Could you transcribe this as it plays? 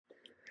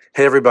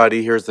Hey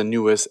everybody, here's the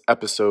newest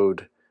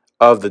episode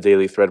of the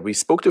Daily Thread. We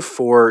spoke to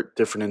four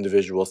different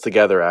individuals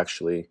together,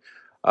 actually,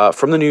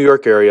 from the New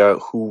York area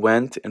who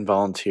went and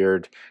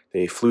volunteered.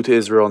 They flew to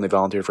Israel and they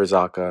volunteered for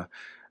Zaka.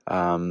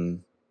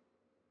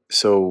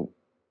 So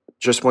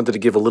just wanted to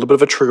give a little bit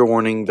of a trigger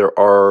warning. There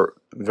are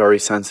very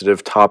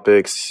sensitive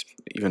topics,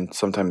 even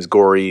sometimes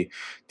gory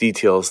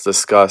details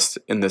discussed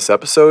in this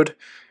episode.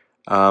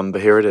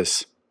 But here it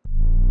is.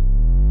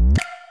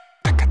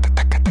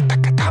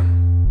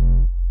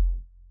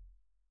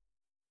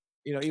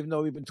 Even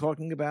though we've been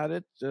talking about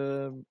it,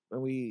 in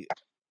the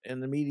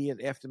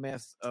immediate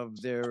aftermath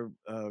of their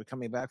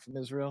coming back from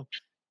Israel,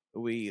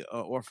 we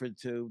offered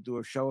to do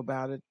a show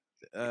about it.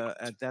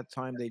 At that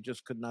time, they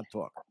just could not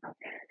talk.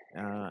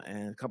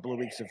 And a couple of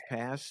weeks have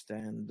passed,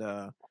 and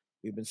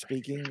we've been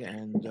speaking.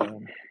 And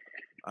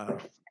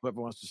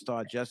whoever wants to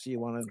start, Jesse, you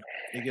want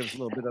to give us a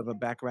little bit of a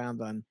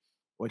background on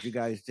what you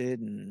guys did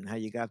and how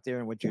you got there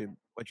and what you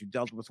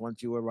dealt with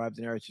once you arrived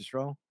in Eretz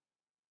Yisrael?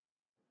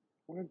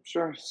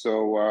 Sure.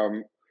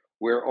 So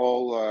we're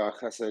all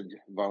Chesed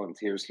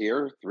volunteers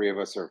here. Three of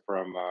us are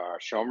from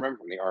Shomrim,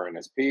 from the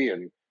RNSP,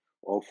 and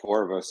all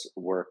four of us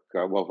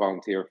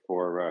volunteer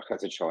for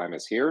Chesed Shalem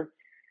is here.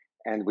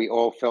 And we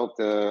all felt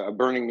a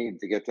burning need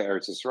to get to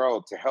Eretz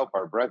Yisrael to help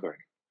our brethren.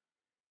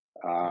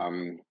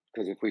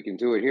 Because if we can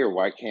do it here,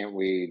 why can't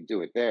we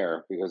do it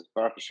there? Because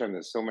Baruch Hashem,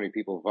 there's so many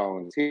people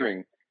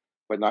volunteering,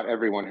 but not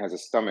everyone has a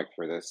stomach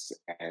for this.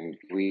 And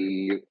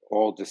we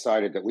all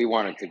decided that we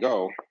wanted to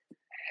go.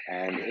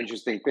 And the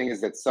interesting thing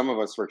is that some of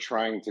us were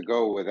trying to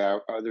go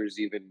without others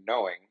even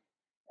knowing,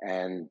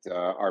 and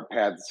our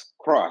paths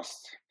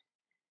crossed.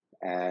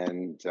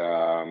 And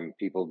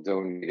people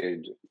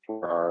donated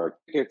for our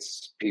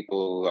tickets.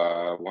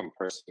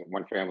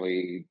 One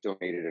family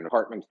donated an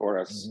apartment for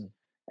us,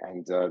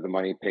 and the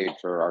money paid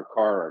for our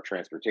car, our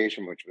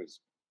transportation, which was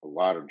a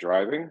lot of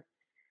driving.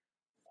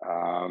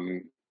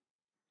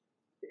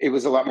 It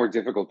was a lot more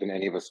difficult than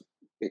any of us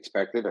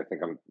expected. I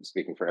think I'm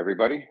speaking for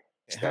everybody.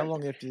 How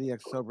long after the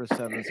October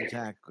 7th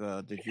attack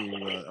did you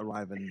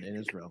arrive in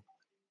Israel?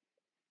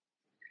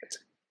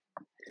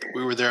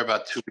 We were there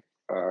about 2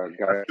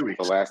 weeks.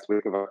 The last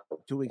week of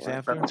 2 weeks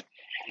after?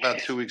 About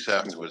 2 weeks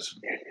afterwards.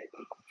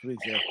 2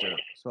 weeks after.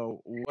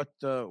 So what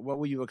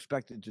were you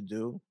expected to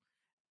do?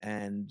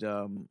 And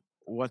how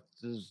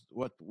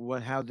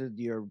did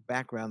your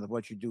background of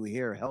what you do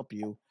here help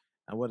you?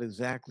 And what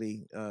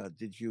exactly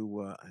did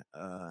you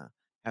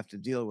have to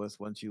deal with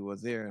once you were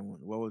there? And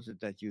what was it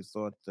that you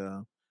thought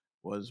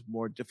was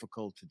more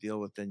difficult to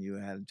deal with than you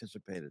had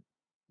anticipated?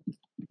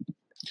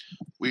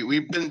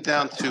 We've been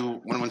down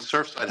to when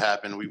Surfside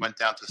happened. We went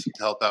down to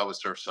help out with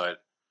Surfside.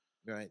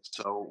 Right.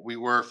 So we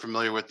were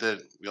familiar with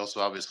it. We also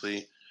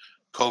obviously,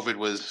 COVID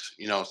was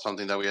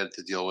something that we had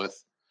to deal with,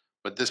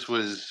 but this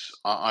was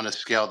on a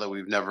scale that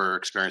we've never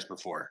experienced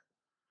before.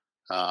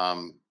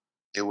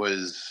 It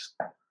was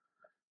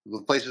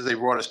the places they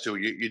brought us to.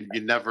 You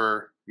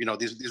never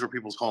these were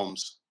people's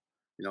homes.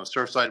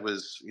 Surfside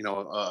was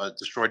a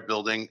destroyed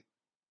building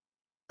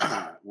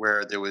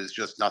where there was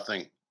just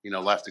nothing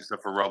left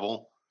except for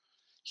rubble.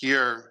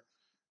 Here,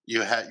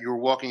 you were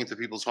walking into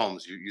people's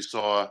homes. You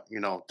saw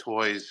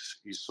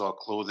toys, you saw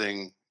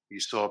clothing, you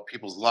saw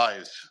people's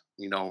lives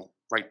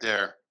right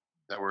there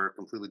that were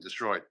completely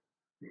destroyed.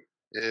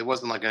 It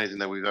wasn't like anything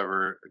that we've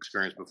ever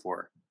experienced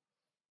before.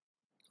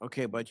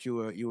 Okay, but you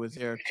were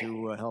there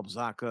to help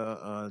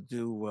Zaka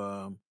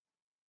do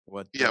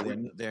what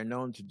they're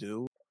known to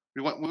do.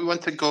 We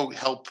went to go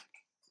help.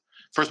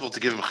 First of all, to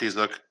give him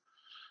chizuk.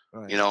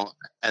 Right.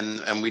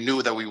 And we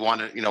knew that we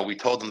wanted, we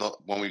told them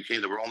when we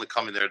came that we're only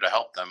coming there to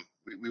help them.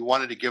 We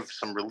wanted to give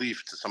some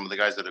relief to some of the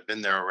guys that have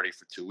been there already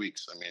for 2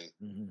 weeks. I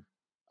mean,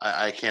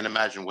 I can't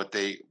imagine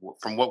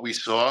from what we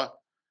saw,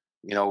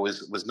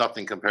 was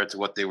nothing compared to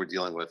what they were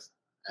dealing with.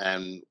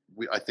 And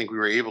I think we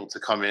were able to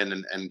come in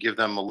and give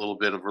them a little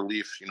bit of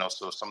relief,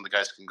 so some of the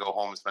guys can go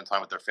home and spend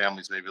time with their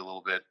families, maybe a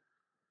little bit,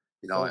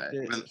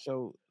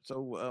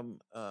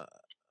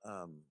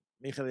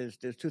 Micha,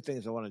 there's two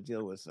things I want to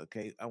deal with.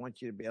 Okay, I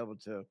want you to be able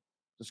to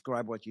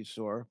describe what you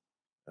saw,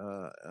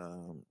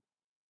 within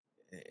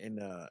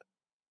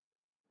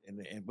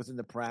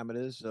the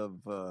parameters of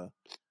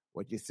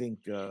what you think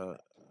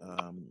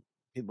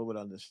people would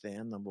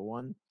understand. Number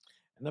one,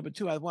 and number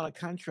two, I want to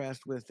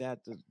contrast with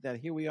that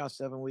here we are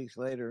 7 weeks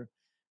later,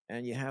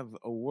 and you have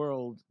a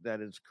world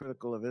that is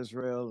critical of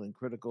Israel and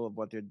critical of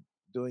what they're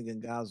doing in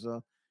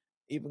Gaza,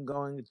 even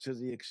going to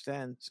the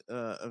extent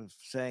of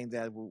saying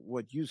that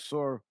what you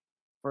saw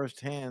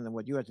firsthand and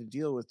what you had to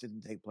deal with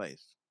didn't take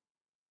place,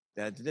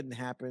 that it didn't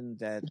happen,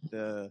 that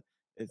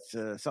it's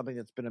something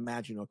that's been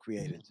imagined or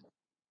created.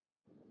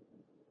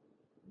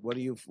 What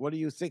do you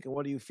think and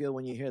what do you feel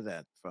when you hear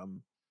that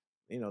from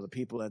the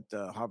people at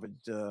Harvard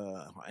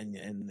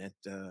and at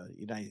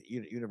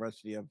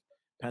University of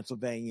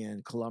Pennsylvania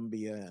and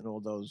Columbia and all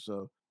those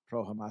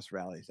pro-Hamas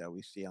rallies that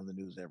we see on the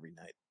news every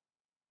night?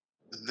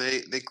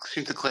 They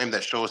seem to claim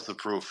that show us the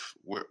proof.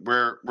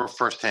 We're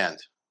firsthand.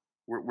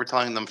 We're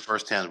telling them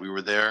firsthand. We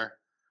were there.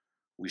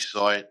 We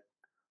saw it.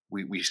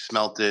 We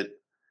smelt it.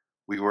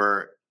 we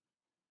were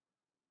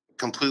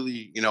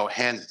completely,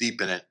 hands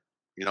deep in it.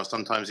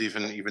 Sometimes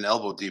even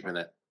elbow deep in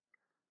it.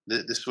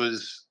 This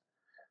was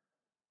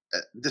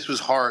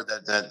hard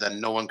that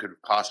no one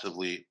could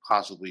possibly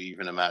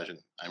even imagine.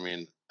 I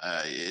mean,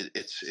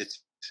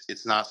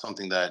 it's not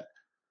something that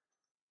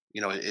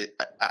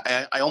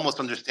I almost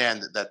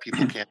understand that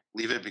people can't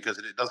believe it, because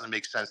it doesn't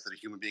make sense that a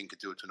human being could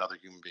do it to another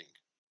human being.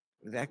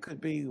 That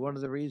could be one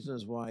of the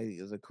reasons why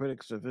the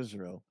critics of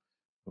Israel,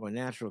 or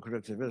natural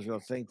critics of Israel,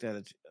 think that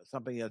it's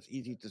something that's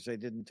easy to say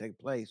didn't take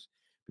place,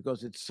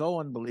 because it's so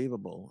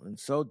unbelievable and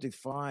so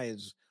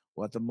defies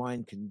what the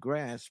mind can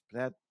grasp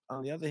that,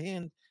 on the other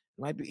hand,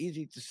 it might be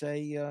easy to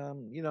say,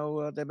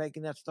 they're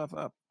making that stuff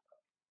up.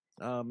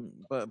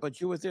 But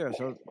you were there,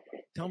 so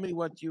tell me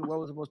what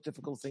was the most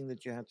difficult thing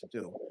that you had to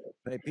do?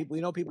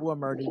 People were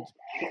murdered,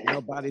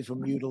 bodies were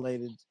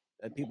mutilated,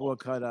 people were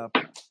cut up,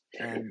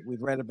 and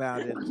we've read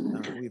about it,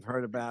 we've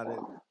heard about it.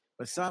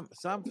 But for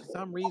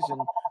some reason,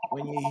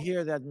 when you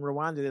hear that in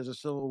Rwanda there's a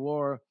civil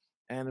war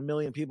and 1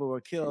 million people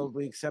were killed,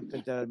 we accept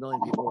that 1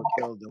 million people were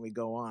killed, and we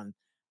go on.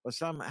 But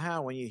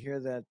somehow, when you hear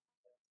that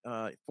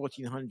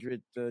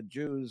 1,400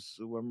 Jews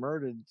were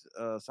murdered,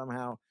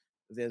 somehow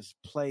there's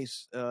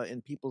place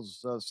in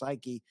people's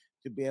psyche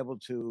to be able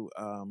to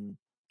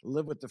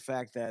live with the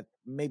fact that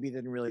maybe it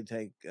didn't really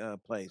take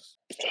place.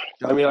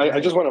 I mean, I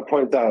just want to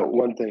point out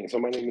one thing. So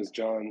my name is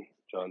Jon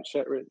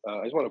Shetrit.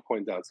 I just want to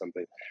point out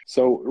something.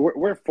 So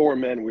we're four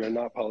men. We are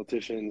not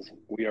politicians.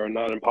 We are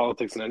not in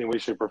politics in any way,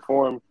 shape, or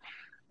form.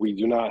 We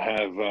do not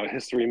have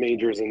history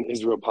majors in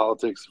Israel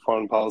politics,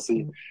 foreign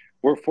policy.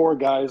 We're four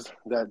guys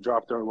that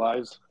dropped our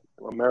lives,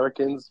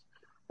 Americans,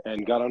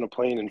 and got on a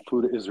plane and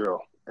flew to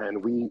Israel.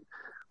 And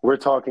we're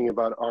talking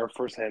about our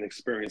firsthand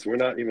experience. We're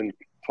not even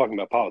talking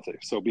about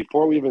politics. So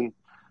before we even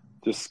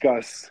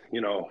discuss,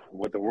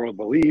 what the world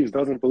believes,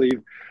 doesn't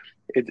believe,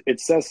 it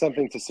says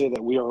something to say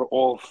that we are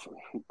all,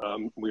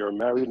 we are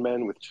married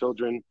men with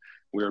children,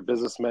 we are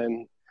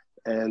businessmen,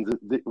 and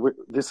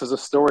this is a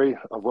story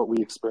of what we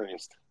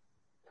experienced.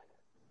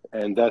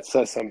 And that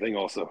says something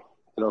also,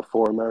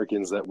 for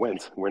Americans that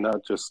went. We're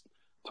not just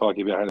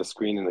talking behind a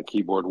screen and a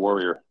keyboard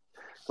warrior.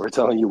 We're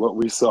telling you what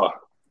we saw.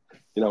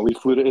 We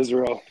flew to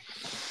Israel.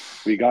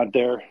 We got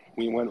there.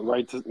 We went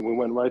right to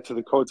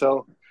the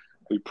hotel.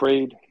 We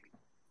prayed.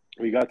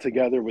 We got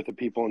together with the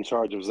people in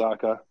charge of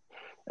Zaka,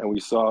 and we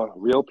saw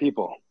real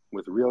people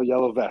with real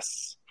yellow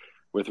vests,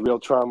 with real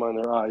trauma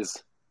in their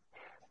eyes.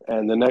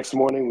 And the next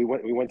morning,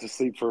 we went to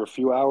sleep for a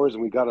few hours,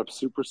 and we got up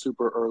super,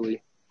 super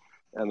early.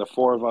 And the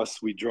four of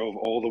us, we drove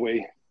all the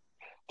way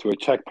to a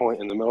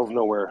checkpoint in the middle of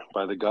nowhere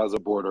by the Gaza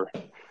border.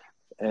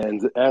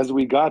 And as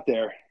we got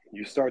there,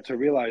 you start to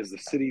realize the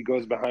city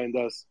goes behind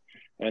us,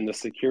 and the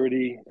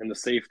security and the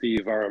safety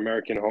of our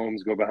American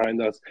homes go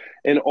behind us.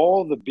 And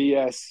all the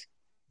BS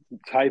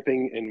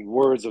typing in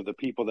words of the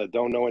people that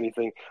don't know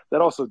anything,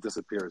 that also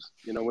disappears.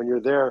 When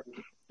you're there,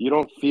 you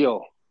don't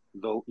feel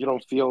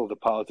the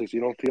politics, you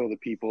don't feel the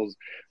people's,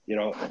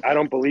 I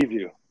don't believe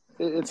you.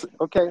 It's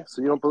okay,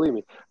 so you don't believe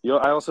me.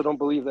 I also don't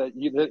believe that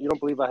you don't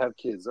believe I have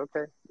kids.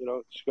 Okay,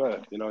 go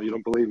ahead. You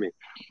don't believe me.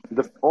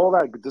 All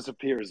that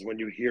disappears when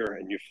you hear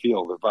and you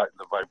feel the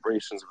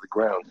vibrations of the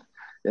ground.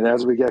 And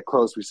as we get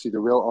close, we see the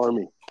real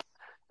army,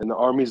 and the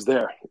army's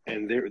there,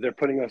 and they're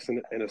putting us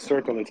in a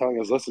circle. They're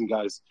telling us, listen,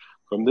 guys,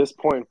 from this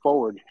point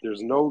forward,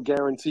 there's no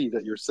guarantee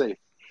that you're safe.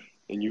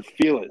 And you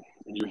feel it,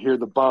 and you hear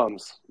the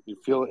bombs. You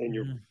feel it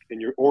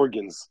in your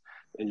organs,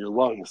 in your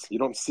lungs. You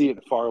don't see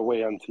it far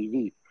away on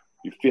TV.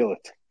 You feel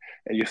it,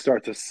 and you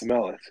start to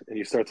smell it, and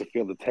you start to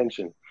feel the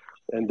tension.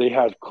 And they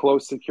have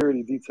close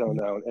security detail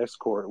now, an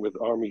escort with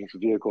army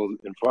vehicles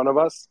in front of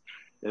us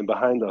and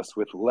behind us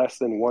with less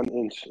than 1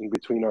 inch in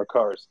between our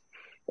cars.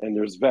 And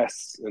there's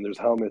vests and there's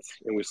helmets,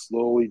 and we're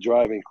slowly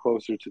driving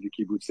closer to the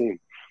kibbutzim.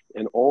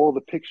 And all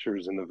the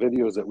pictures and the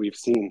videos that we've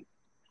seen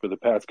for the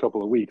past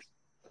couple of weeks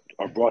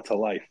are brought to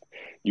life.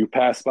 You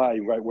pass by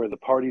right where the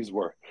parties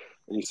were,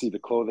 and you see the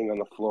clothing on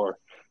the floor.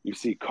 You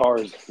see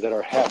cars that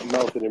are half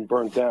melted and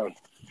burnt down.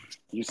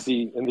 You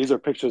see, and these are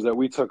pictures that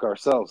we took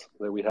ourselves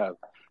that we have.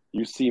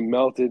 You see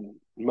melted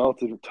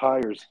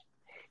tires.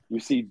 You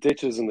see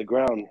ditches in the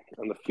ground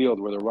on the field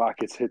where the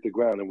rockets hit the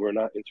ground and we're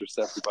not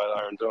intercepted by the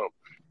Iron Dome.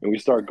 And we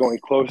start going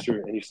closer,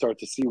 and you start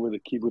to see where the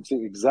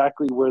kibbutzim,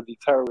 exactly where the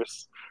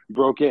terrorists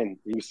broke in.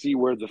 You see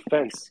where the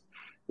fence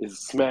is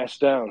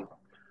smashed down,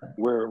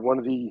 where one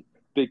of the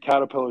big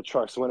Caterpillar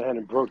trucks went ahead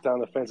and broke down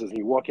the fences, and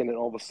you walk in, and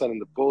all of a sudden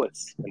the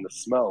bullets and the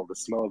smell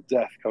of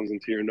death comes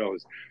into your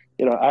nose.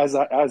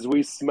 As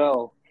we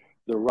smell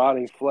the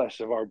rotting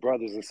flesh of our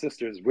brothers and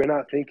sisters, we're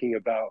not thinking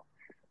about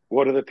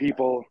what are the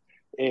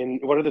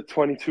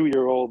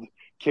 22-year-old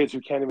kids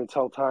who can't even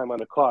tell time on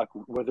the clock.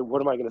 What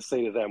am I going to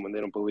say to them when they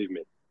don't believe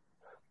me?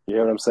 You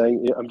know what I'm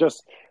saying? I'm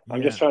just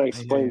trying to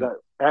explain that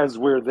as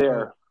we're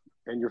there,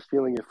 and you're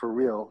feeling it for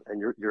real,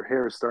 and your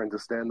hair is starting to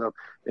stand up,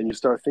 and you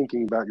start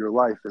thinking about your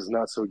life is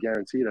not so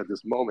guaranteed at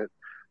this moment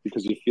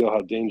because you feel how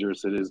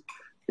dangerous it is.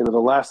 The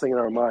last thing in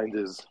our mind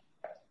is,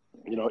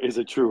 is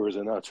it true or is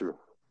it not true?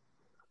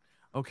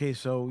 Okay,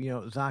 so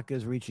Zaka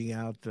is reaching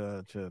out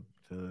to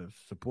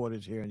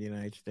supporters here in the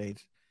United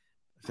States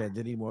said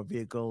they need more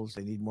vehicles,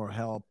 they need more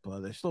help.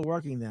 They're still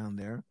working down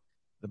there.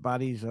 The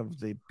bodies of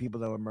the people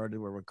that were murdered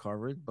were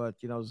recovered, but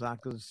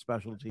Zaka's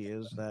specialty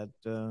is that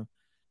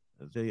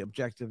the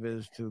objective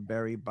is to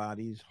bury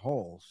bodies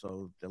whole.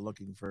 So they're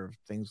looking for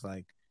things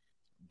like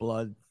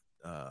blood,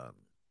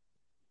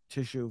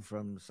 tissue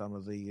from some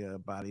of the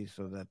bodies,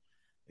 so that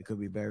it could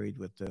be buried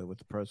with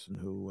the person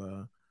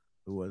who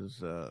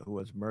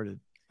was murdered.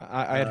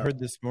 I had heard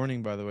this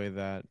morning, by the way,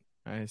 that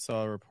I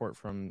saw a report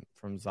from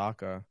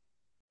Zaka.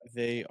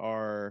 They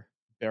are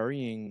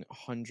burying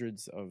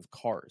hundreds of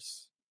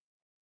cars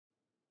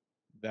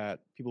that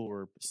people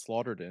were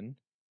slaughtered in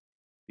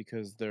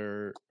because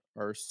there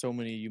are so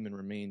many human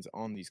remains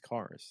on these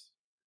cars.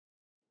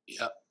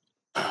 Yeah,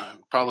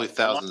 probably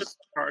thousands.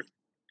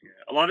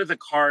 A lot of the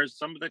cars,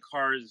 some of the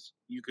cars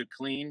you could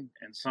clean,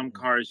 and some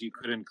cars you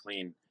couldn't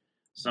clean.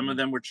 Some of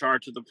them were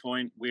charred to the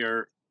point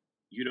where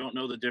you don't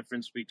know the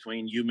difference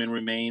between human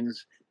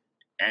remains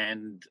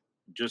and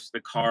just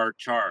the car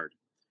charred.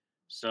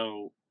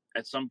 So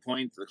at some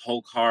point, the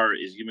whole car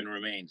is human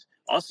remains.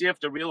 Also, you have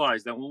to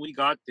realize that when we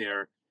got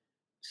there,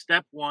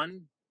 step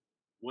one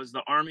was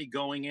the army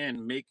going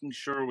in, making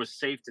sure it was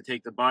safe to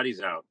take the bodies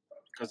out,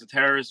 because the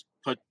terrorists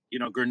put,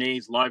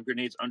 grenades, live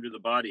grenades under the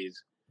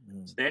bodies.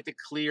 So they had to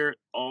clear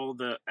all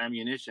the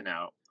ammunition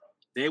out.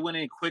 They went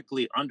in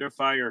quickly, under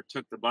fire,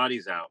 took the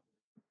bodies out.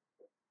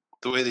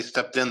 The way they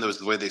stepped in, that was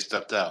the way they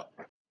stepped out.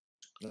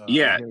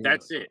 Yeah,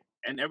 that's it.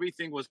 And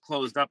everything was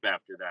closed up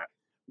after that.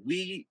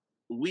 We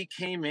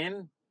came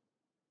in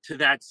to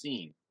that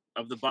scene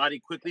of the body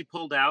quickly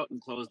pulled out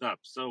and closed up.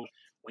 So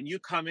when you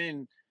come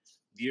in,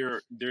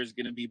 there's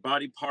going to be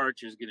body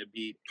parts, there's going to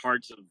be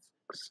parts of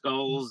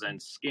skulls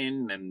and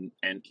skin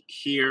and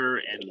hair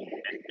and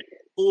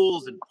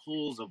pools and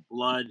pools of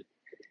blood.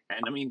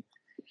 And I mean,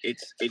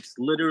 it's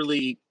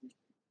literally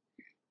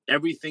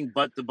everything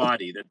but the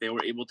body that they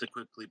were able to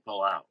quickly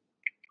pull out.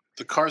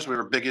 The cars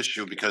were a big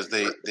issue because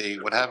they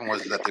what happened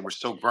was that they were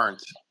so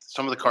burnt.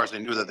 Some of the cars, they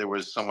knew that there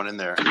was someone in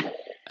there,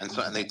 and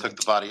they took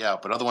the body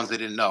out. But other ones, they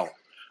didn't know.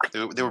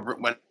 They were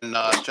when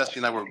Jesse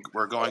and I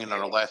were going in on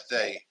our last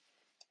day.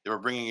 They were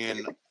bringing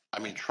in,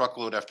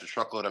 truckload after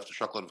truckload after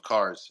truckload of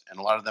cars, and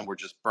a lot of them were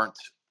just burnt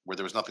where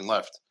there was nothing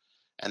left.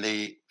 And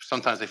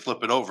sometimes they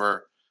flip it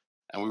over,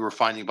 and we were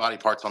finding body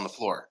parts on the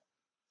floor.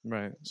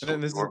 Right. So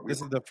and this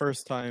is the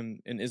first time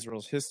in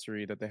Israel's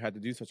history that they had to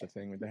do such a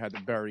thing. They had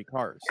to bury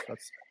cars.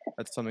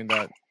 That's something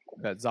that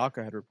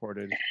Zaka had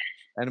reported.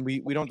 And we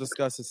don't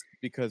discuss this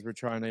because we're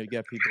trying to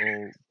get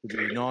people to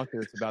be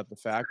innocuous about the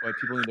fact, but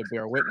people need to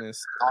bear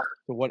witness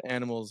to what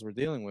animals we're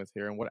dealing with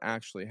here and what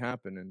actually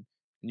happened. And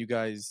you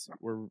guys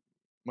were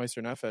Meister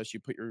Nefesh,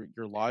 you put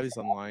your lives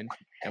on line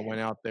and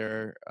went out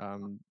there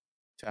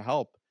to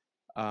help.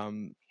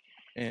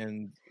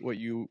 And what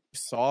you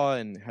saw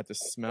and had to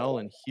smell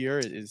and hear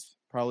is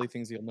probably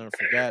things you'll never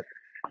forget.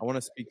 I want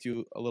to speak to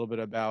you a little bit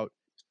about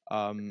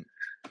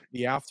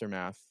the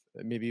aftermath.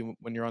 Maybe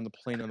when you're on the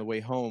plane on the way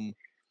home,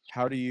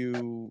 what do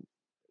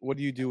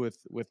you do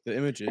with the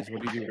images?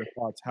 What do you do with your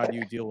thoughts? How do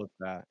you deal with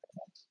that?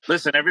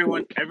 Listen,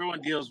 everyone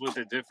deals with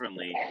it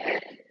differently,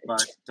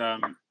 but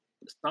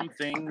some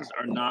things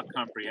are not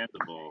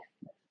comprehensible.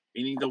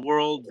 Meaning the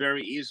world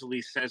very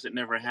easily says it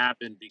never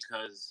happened,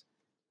 because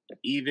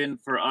even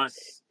for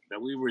us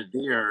that we were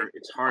there,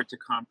 it's hard to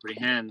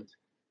comprehend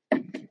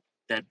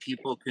that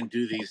people can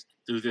do this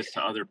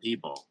to other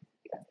people.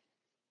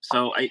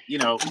 So I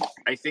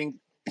think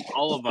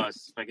all of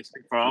us, if I could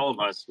speak for all of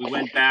us, we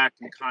went back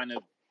and kind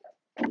of,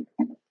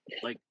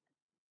 like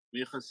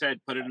Micha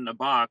said, put it in a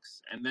box,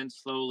 and then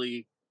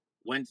slowly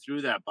went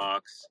through that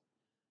box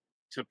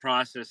to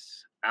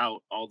process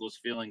out all those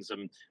feelings.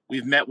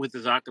 We've met with the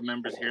Zaka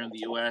members here in the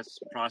U.S.,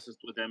 processed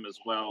with them as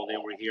well. They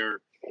were here.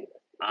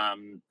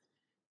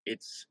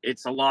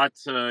 It's a lot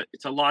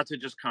to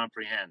just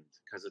comprehend,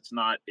 because it's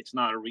not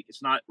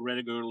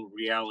regular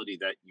reality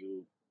that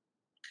you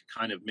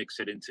kind of mix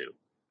it into.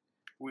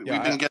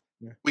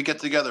 We get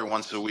together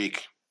once a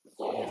week,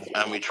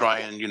 and we try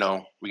and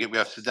we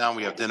have to sit down,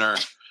 we have dinner,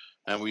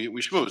 and we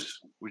schmooze.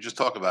 We just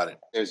talk about it.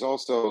 There's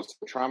also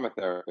trauma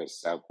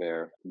therapists out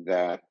there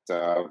that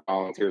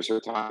volunteers their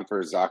time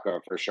for Zaka,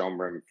 for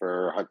Shomrim,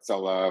 for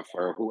Hatzalah,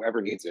 for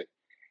whoever needs it.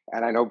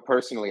 And I know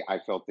personally I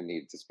felt the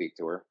need to speak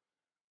to her.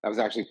 That was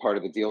actually part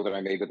of the deal that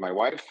I made with my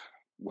wife.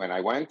 When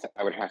I went,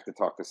 I would have to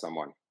talk to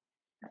someone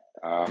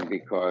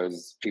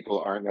because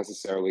people aren't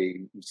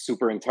necessarily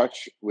super in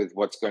touch with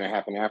what's going to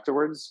happen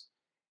afterwards.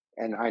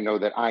 And I know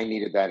that I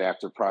needed that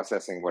after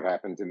processing what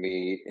happened to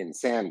me in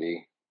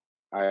Sandy.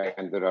 I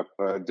ended up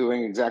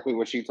doing exactly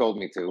what she told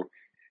me to.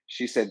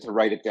 She said to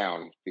write it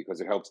down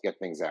because it helps get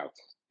things out.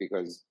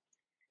 Because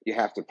you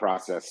have to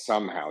process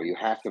somehow. You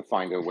have to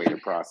find a way to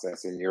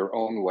process in your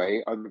own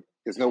way.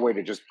 There's no way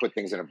to just put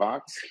things in a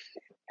box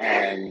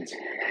and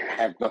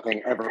have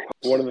nothing ever.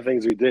 One of the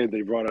things we did,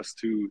 they brought us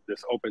to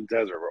this open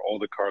desert where all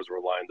the cars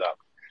were lined up.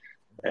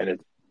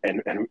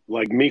 And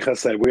like Micha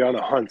said, we're on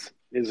a hunt.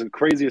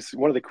 It's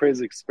one of the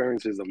craziest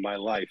experiences of my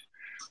life.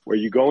 where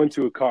you go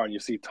into a car and you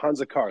see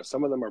tons of cars.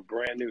 Some of them are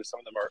brand new, some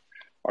of them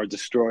are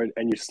destroyed,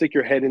 and you stick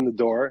your head in the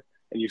door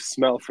and you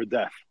smell for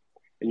death.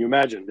 And you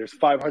imagine there's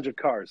 500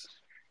 cars,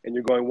 and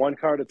you're going one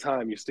car at a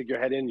time. You stick your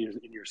head in, and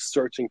you're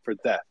searching for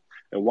death.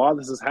 And while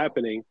this is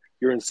happening,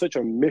 you're in such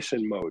a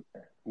mission mode,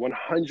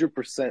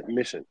 100%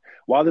 mission.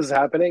 While this is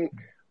happening,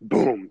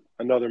 boom,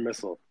 another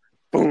missile,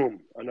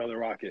 boom, another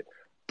rocket,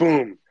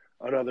 boom,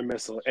 another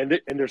missile. And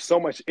there's so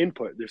much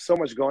input, there's so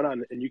much going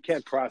on, and you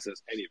can't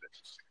process any of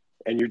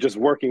it. And you're just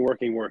working.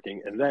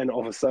 And then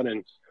all of a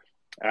sudden,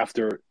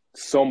 after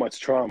so much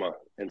trauma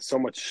and so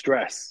much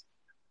stress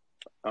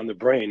on the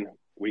brain,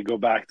 we go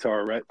back to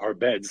our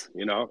beds,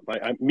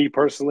 Like me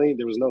personally,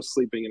 there was no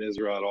sleeping in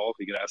Israel at all. If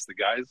you could ask the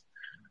guys,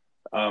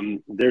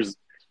 there's,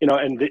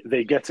 and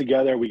they get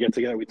together, we get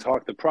together, we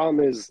talk. The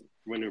problem is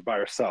when you're by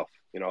yourself,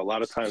 a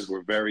lot of times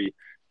we're very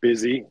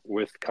busy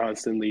with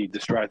constantly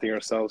distracting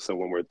ourselves. So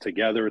when we're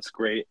together, it's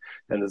great.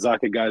 And the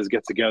Zaka guys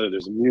get together,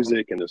 there's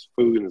music and there's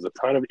food and there's a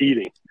ton of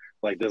eating.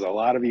 Like there's a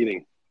lot of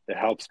eating that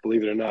helps,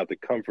 believe it or not, the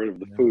comfort of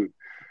the food.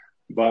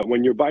 But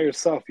when you're by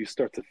yourself, you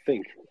start to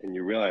think and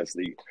you realize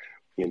the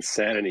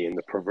insanity and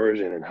the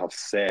perversion and how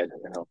sad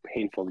and how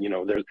painful,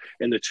 there's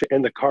in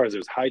the cars,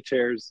 there's high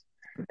chairs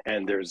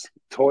and there's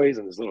toys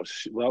and there's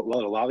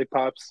little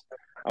lollipops.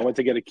 I went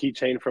to get a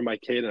keychain for my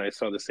kid and I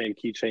saw the same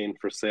keychain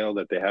for sale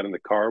that they had in the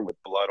car with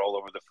blood all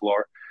over the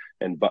floor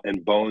and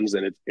bones.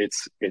 And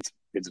it's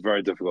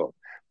very difficult.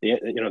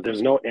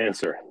 There's no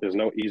answer. There's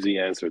no easy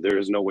answer. There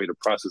is no way to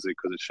process it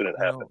because it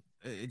shouldn't happen.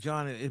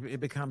 John, it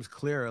becomes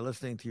clearer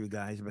listening to you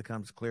guys. It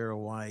becomes clearer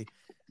why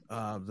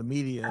the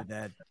media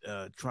that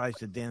tries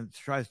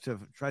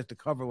to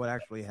cover what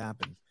actually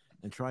happened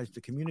and tries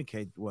to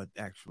communicate what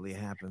actually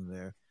happened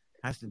there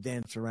has to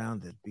dance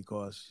around it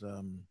because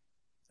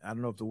I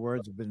don't know if the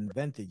words have been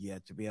invented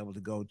yet to be able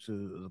to go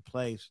to the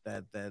place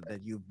that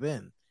you've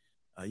been.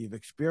 You've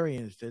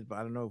experienced it, but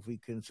I don't know if we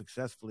can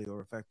successfully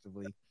or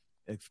effectively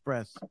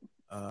express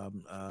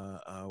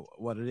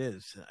what it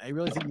is. I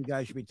really think you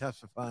guys should be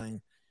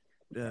testifying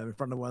in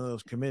front of one of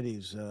those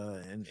committees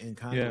in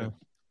Congress.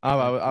 Yeah.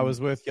 I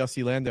was with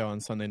Yossi Landau on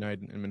Sunday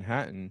night in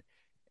Manhattan,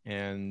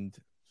 and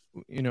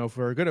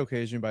for a good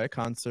occasion by a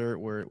concert,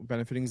 we're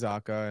benefiting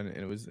Zaka, and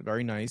it was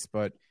very nice.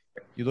 But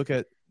you look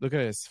at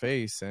his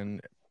face, and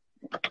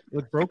it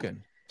looked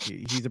broken.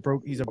 He's a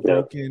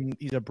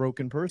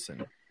broken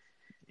person.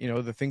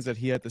 The things that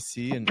he had to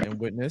see and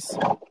witness.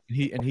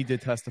 He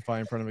did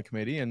testify in front of a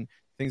committee, and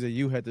things that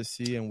you had to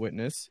see and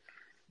witness.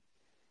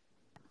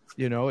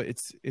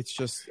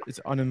 It's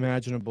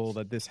unimaginable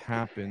that this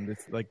happened.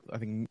 It's like, I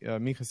think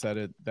Micha said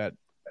it, that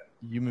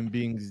human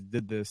beings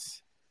did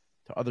this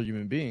to other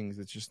human beings.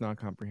 It's just not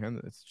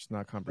comprehensible. It's just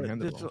not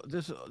comprehensible.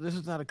 This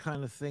is not a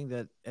kind of thing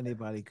that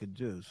anybody could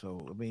do.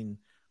 So, I mean,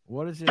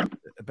 what is it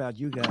about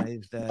you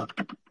guys that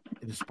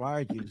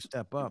inspired you to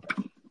step up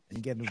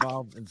and get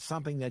involved in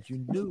something that you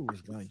knew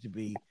was going to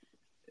be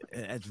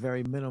it's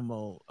very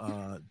minimal,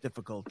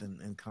 difficult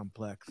and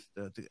complex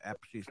to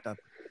actually step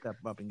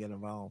up and get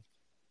involved?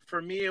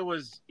 For me, it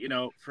was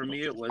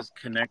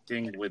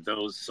connecting with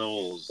those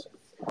souls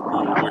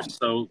who were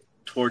so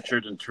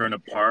tortured and torn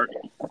apart.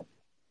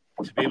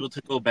 To be able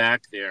to go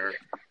back there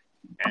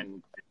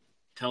and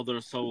tell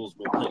their souls,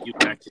 we'll put you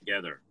back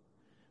together.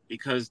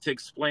 Because to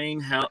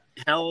explain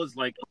hell is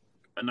like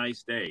a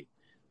nice day.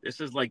 This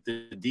is like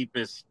the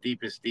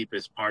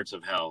deepest parts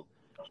of hell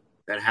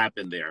that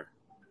happened there.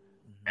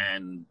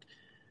 And,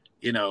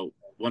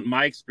 what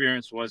my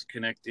experience was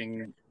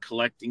collecting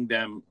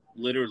them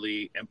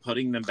literally and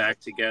putting them back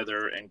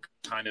together and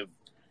kind of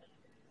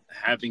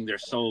having their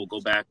soul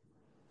go back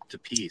to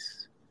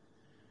peace.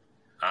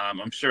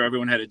 I'm sure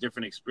everyone had a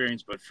different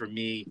experience, but for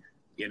me,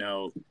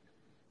 I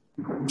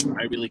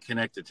really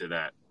connected to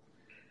that.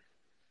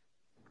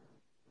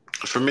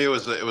 For me, it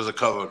was a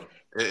cover.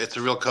 It's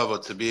a real cover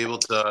to be able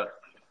to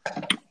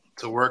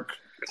work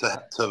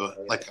to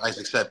like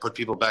Isaac said, put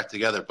people back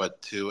together,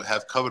 but to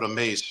have covered a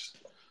mace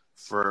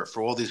for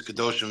all these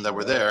kadoshim that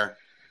were there.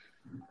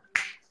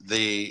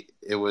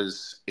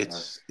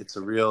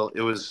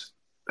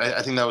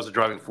 I think that was a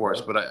driving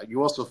force, but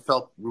you also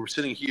felt we were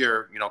sitting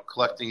here,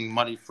 collecting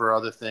money for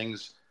other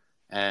things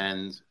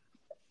and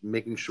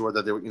making sure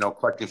that they were,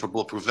 collecting for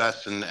bulletproof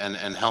vests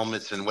and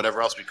helmets and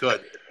whatever else we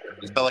could.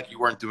 It felt like you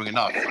weren't doing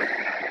enough.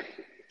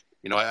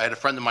 I had a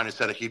friend of mine who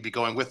said he'd be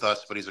going with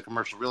us, but he's a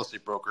commercial real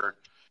estate broker.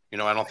 I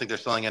don't think they're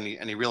selling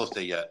any real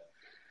estate yet.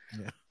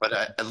 Yeah. But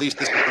at least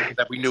this is something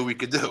that we knew we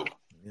could do.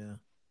 Yeah.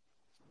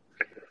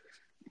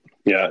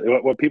 Yeah,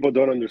 what people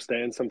don't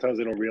understand, sometimes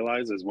they don't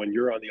realize, is when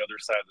you're on the other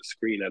side of the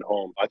screen at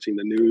home watching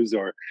the news,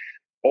 or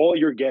all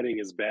you're getting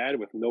is bad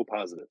with no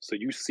positive. So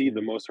you see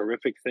the most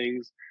horrific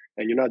things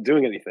and you're not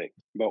doing anything.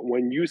 But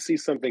when you see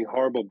something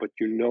horrible, but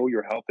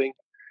you're helping,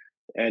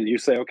 and you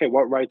say, okay,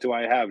 what right do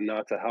I have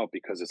not to help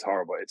because it's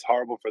horrible? It's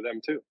horrible for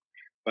them too.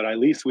 But at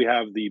least we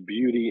have the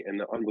beauty and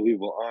the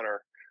unbelievable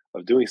honor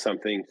of doing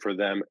something for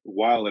them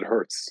while it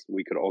hurts.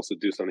 We could also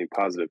do something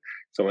positive.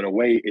 So in a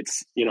way,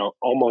 it's,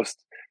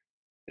 almost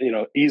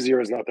easier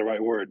is not the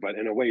right word, but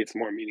in a way it's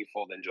more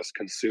meaningful than just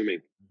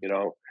consuming,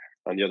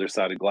 on the other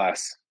side of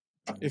glass.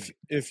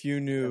 If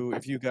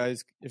you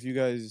guys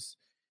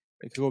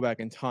could go back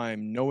in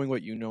time, knowing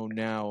what you know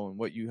now and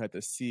what you had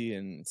to see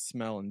and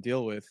smell and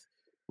deal with,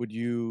 would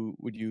you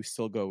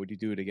still go? Would you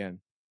do it again?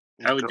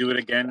 I would do it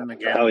again and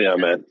again. Hell yeah,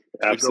 man.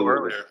 We'd Absolutely. go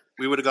earlier.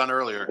 We would have gone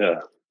earlier.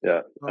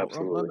 Yeah, Well,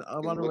 absolutely. I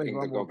want to raise Looking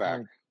one to more go back.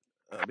 point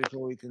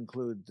before we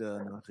conclude,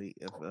 Nachi.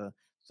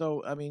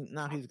 So, I mean,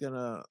 Nachi's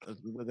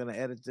we're gonna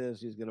edit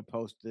this. He's gonna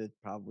post it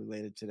probably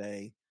later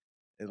today.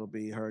 It'll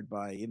be heard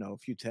by a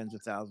few tens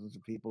of thousands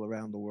of people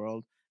around the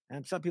world,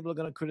 and some people are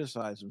gonna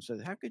criticize him. Say,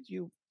 how could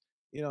you,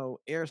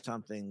 air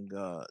something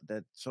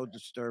that's so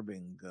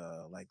disturbing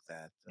like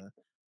that?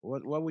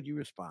 What would you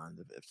respond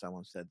if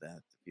someone said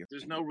that?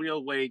 There's no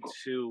real way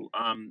to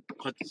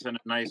put this in a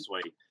nice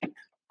way.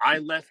 I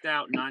left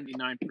out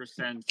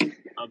 99%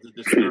 of the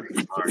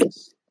disturbing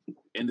parts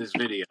in this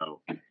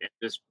video,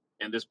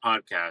 in this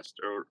podcast,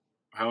 or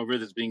however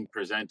this is being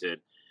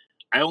presented.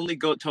 I only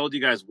told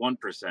you guys 1%.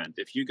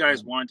 If you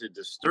guys wanted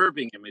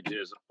disturbing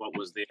images of what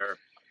was there,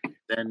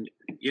 then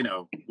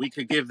we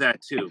could give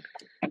that too.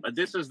 But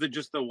this is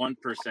just the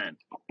 1%.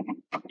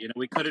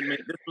 We couldn't make.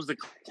 This was the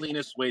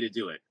cleanest way to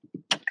do it.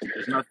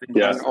 There's nothing.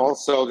 Yeah. And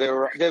also,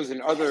 there's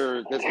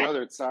another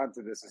side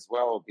to this as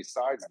well.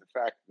 Besides the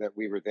fact that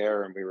we were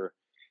there and we were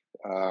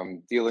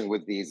dealing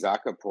with the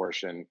Zaka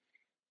portion,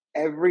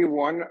 every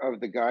one of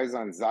the guys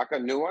on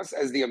Zaka knew us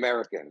as the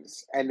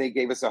Americans, and they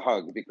gave us a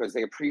hug because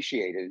they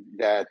appreciated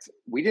that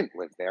we didn't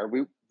live there.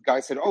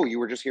 Guys said, "Oh, you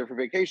were just here for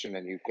vacation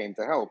and you came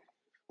to help."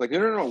 Like,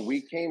 no,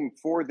 we came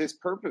for this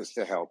purpose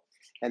to help.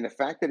 And the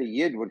fact that a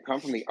Yid would come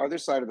from the other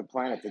side of the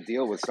planet to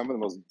deal with some of the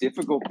most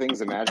difficult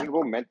things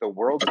imaginable meant the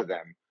world to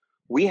them.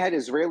 We had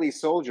Israeli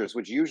soldiers,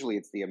 which usually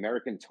it's the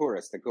American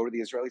tourists that go to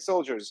the Israeli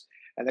soldiers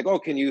and they go, "Oh,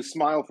 can you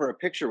smile for a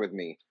picture with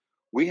me?"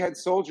 We had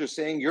soldiers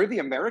saying, "You're the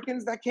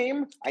Americans that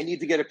came? I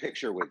need to get a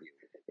picture with you."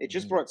 It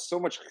just brought so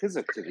much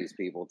chizuk to these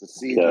people to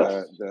see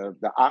the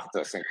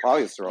Achdas and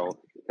Klal Yisrael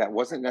that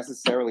wasn't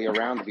necessarily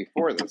around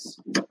before this,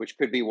 which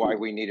could be why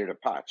we needed a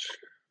patch.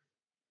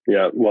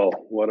 Yeah, well,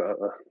 what a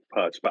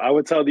patch. But I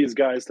would tell these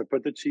guys to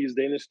put the cheese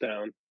Danish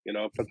down,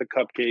 put the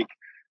cupcake,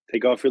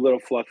 take off your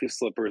little fluffy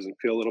slippers and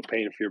feel a little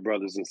pain for your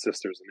brothers and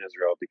sisters in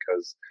Israel,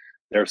 because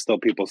there are still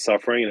people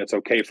suffering, and it's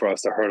okay for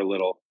us to hurt a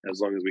little as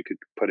long as we could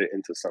put it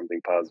into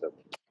something positive.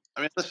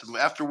 I mean, listen,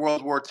 after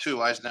World War II,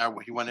 Eisenhower,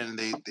 he went in and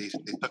they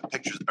took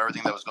pictures of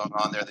everything that was going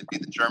on there. They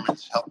made the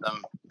Germans help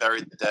them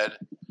bury the dead.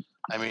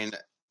 I mean,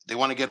 they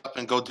want to get up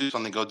and go do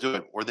something, go do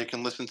it. Or they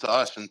can listen to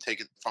us and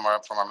take it from our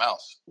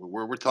mouths.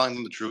 We're telling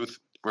them the truth.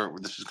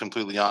 This is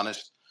completely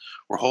honest.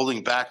 We're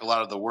holding back a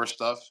lot of the worst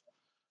stuff.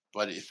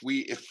 But if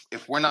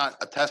we're not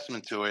a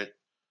testament to it,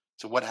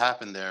 to what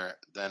happened there,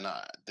 then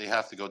they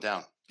have to go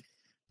down.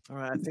 All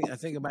right, I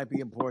think it might be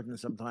important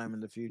sometime in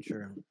the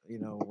future,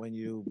 when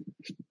you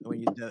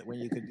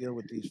could deal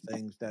with these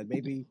things, that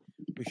maybe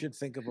we should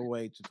think of a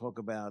way to talk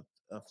about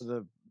for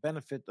the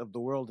benefit of the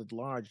world at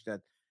large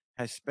that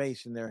has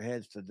space in their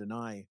heads to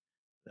deny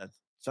that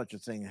such a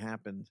thing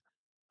happened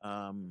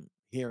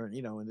here, in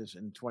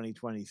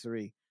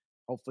 2023.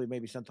 Hopefully,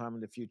 maybe sometime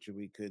in the future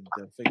we could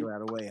figure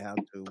out a way how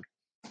to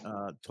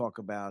talk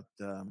about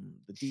the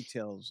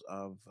details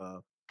of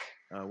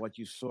what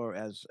you saw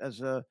as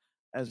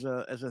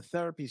a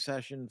therapy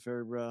session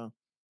for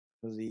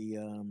the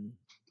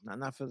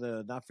not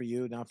for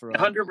you, not for us.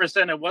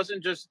 100%. It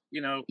wasn't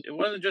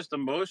just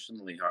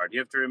emotionally hard. You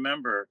have to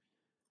remember,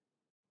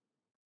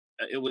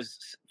 it was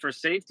for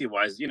safety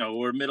wise.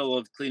 We're middle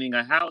of cleaning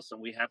a house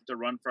and we have to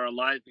run for our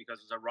lives because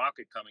there's a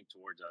rocket coming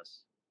towards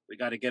us. We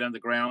got to get on the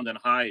ground and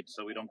hide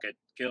so we don't get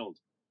killed.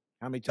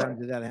 How many times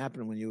did that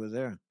happen when you were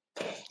there?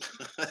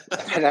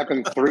 That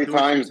happened 3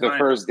 times the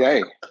first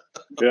day.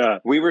 Yeah,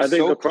 we were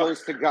so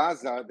close to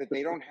Gaza that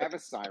they don't have a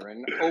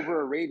siren.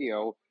 Over a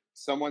radio,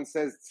 someone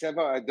says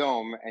Tseva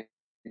Adom, and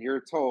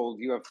you're told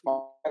you have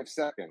 5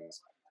 seconds.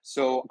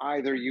 So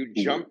either you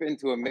jump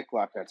into a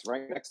miklat that's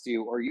right next to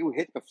you, or you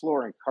hit the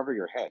floor and cover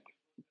your head.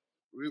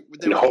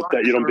 And hope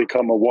that you don't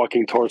become a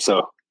walking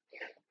torso.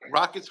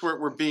 Rockets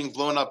were being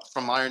blown up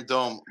from Iron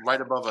Dome right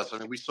above us. I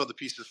mean, we saw the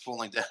pieces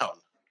falling down.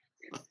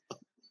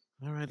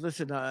 All right,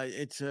 listen.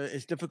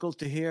 It's difficult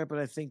to hear, but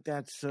I think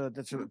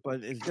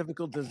but as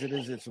difficult as it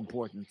is, it's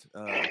important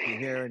to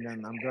hear. And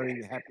I'm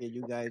very happy that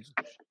you guys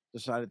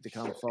decided to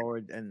come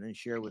forward and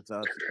share with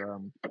us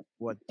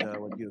what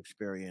you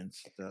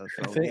experienced.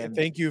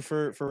 Thank you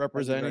for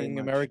representing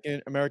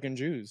American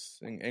Jews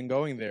and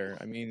going there.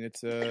 I mean,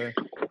 it's you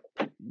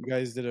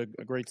guys did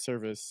a great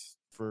service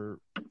for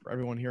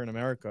everyone here in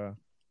America.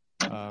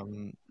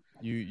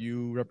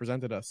 You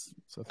represented us,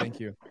 so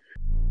thank you.